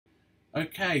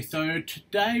Okay, so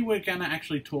today we're going to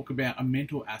actually talk about a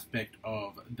mental aspect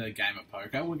of the game of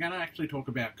poker. We're going to actually talk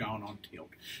about going on tilt.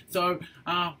 So,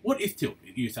 what is tilt,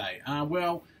 you say?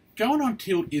 Well, going on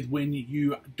tilt is when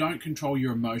you don't control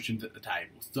your emotions at the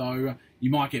table. So, you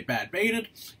might get bad beated,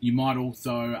 you might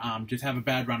also just have a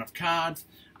bad run of cards,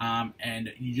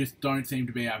 and you just don't seem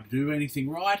to be able to do anything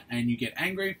right, and you get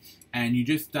angry, and you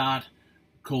just start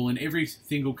calling every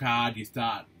single card, you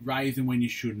start raising when you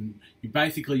shouldn't.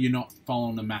 You're not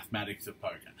following the mathematics of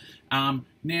poker.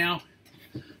 Now,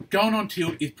 going on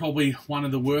tilt is probably one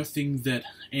of the worst things that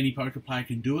any poker player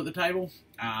can do at the table,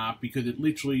 because it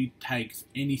literally takes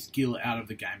any skill out of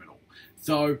the game at all.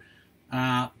 So,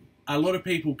 a lot of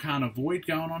people can't avoid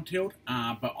going on tilt,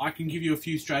 but I can give you a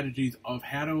few strategies of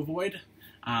how to avoid,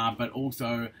 but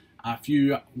also a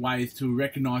few ways to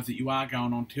recognise that you are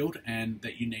going on tilt and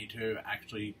that you need to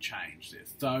actually change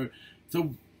this.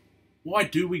 So why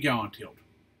do we go on tilt?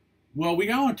 Well, we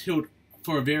go on tilt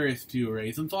for a various few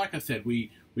reasons. Like I said, we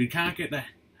can't get the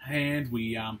hand.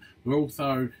 We're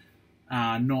also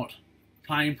not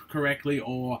playing correctly,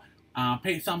 or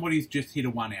somebody's just hit a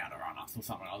one-outer on us or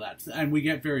something like that, and we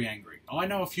get very angry. I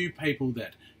know a few people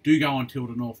that do go on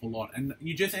tilt an awful lot, and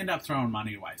you just end up throwing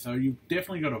money away. So you've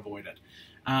definitely got to avoid it.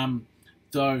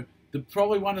 So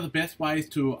probably one of the best ways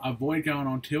to avoid going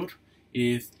on tilt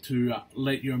is to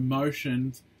let your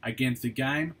emotions against the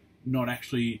game not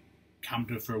actually come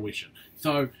to fruition.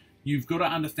 So you've got to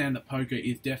understand that poker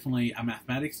is definitely a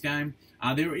mathematics game.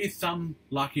 There is some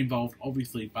luck involved,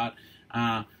 obviously, but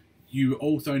you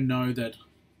also know that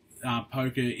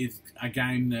poker is a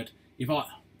game that if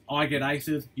I get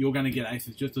aces, you're going to get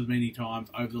aces just as many times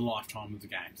over the lifetime of the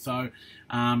game. So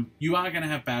you are going to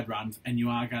have bad runs, and you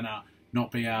are going to not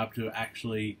be able to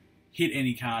actually hit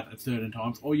any card at certain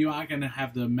times, or you are going to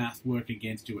have the math work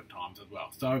against you at times as well.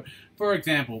 So, for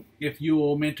example, if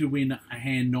you're meant to win a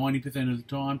hand 90% of the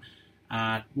time,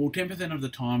 well, 10% of the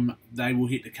time they will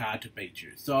hit the card to beat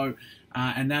you. So,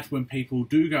 and that's when people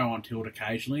do go on tilt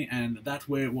occasionally, and that's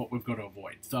what we've got to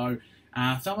avoid. So,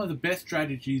 some of the best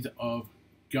strategies of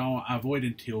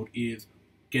avoiding tilt is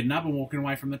getting up and walking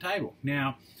away from the table.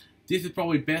 Now, this is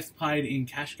probably best played in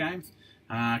cash games.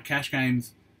 Cash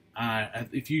games,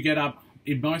 if you get up,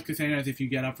 in most casinos, if you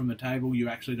get up from the table, you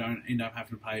actually don't end up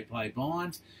having to play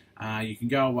blinds. You can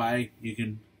go away, you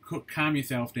can calm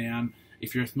yourself down.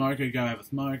 If you're a smoker, go have a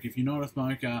smoke. If you're not a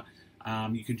smoker,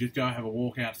 you can just go have a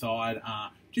walk outside.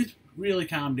 Just really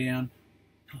calm down.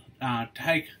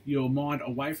 Take your mind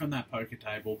away from that poker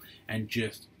table and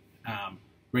just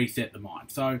reset the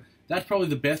mind. So that's probably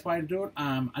the best way to do it.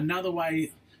 Another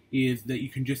way is that you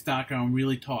can just start going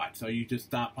really tight. So you just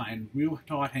start playing real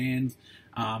tight hands,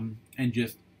 and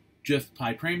just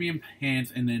play premium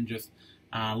hands, and then just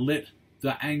let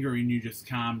the anger in you just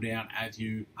calm down as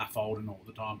you are folding all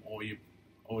the time, or you're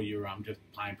just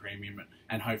playing premium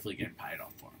and hopefully getting paid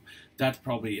off for them. That's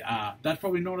probably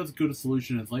not as good a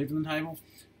solution as leaving the table,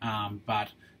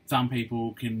 but some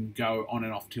people can go on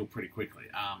and off tilt pretty quickly.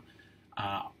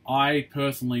 I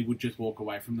personally would just walk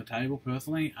away from the table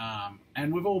personally,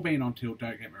 and we've all been on tilt.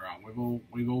 Don't get me wrong,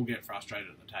 we all get frustrated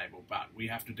at the table, but we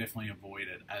have to definitely avoid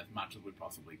it as much as we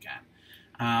possibly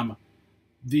can.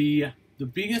 The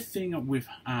biggest thing with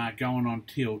going on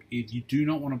tilt is you do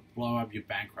not want to blow up your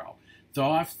bankroll. So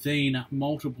I've seen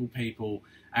multiple people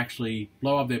actually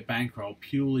blow up their bankroll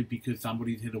purely because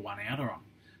somebody's hit a one-outer on.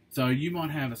 So you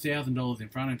might have $1,000 in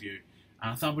front of you,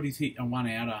 somebody's hit a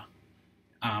one-outer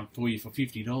for you for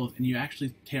 $50, and you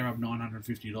actually tear up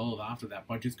 $950 after that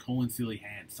by just calling silly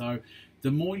hands. So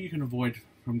the more you can avoid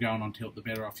from going on tilt, the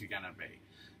better off you're going to be.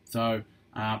 So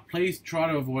please try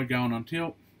to avoid going on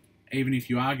tilt. Even if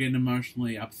you are getting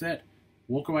emotionally upset,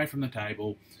 walk away from the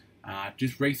table,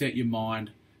 just reset your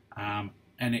mind, and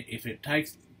if it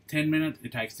takes 10 minutes,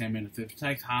 it takes 10 minutes. If it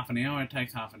takes half an hour, it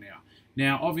takes half an hour.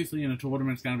 Now, obviously, in a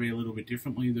tournament, it's going to be a little bit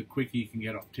differently. The quicker you can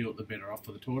get off tilt, the better off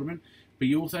for the tournament. But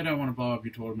you also don't want to blow up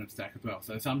your tournament stack as well.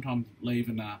 So sometimes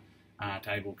leaving a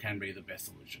table can be the best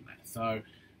solution there. So,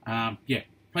 yeah,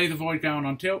 please avoid going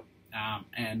on tilt,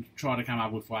 and try to come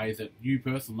up with ways that you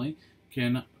personally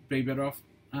can be better off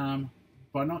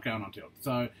by not going on tilt.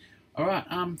 So, alright,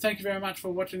 thank you very much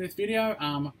for watching this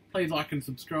video. Please like and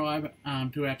subscribe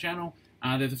to our channel.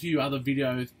 There's a few other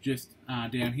videos just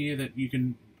down here that you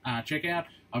can check out.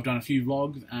 I've done a few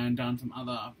vlogs and done some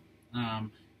other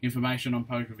information on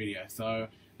poker videos. So,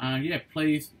 yeah,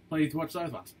 please watch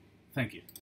those ones. Thank you.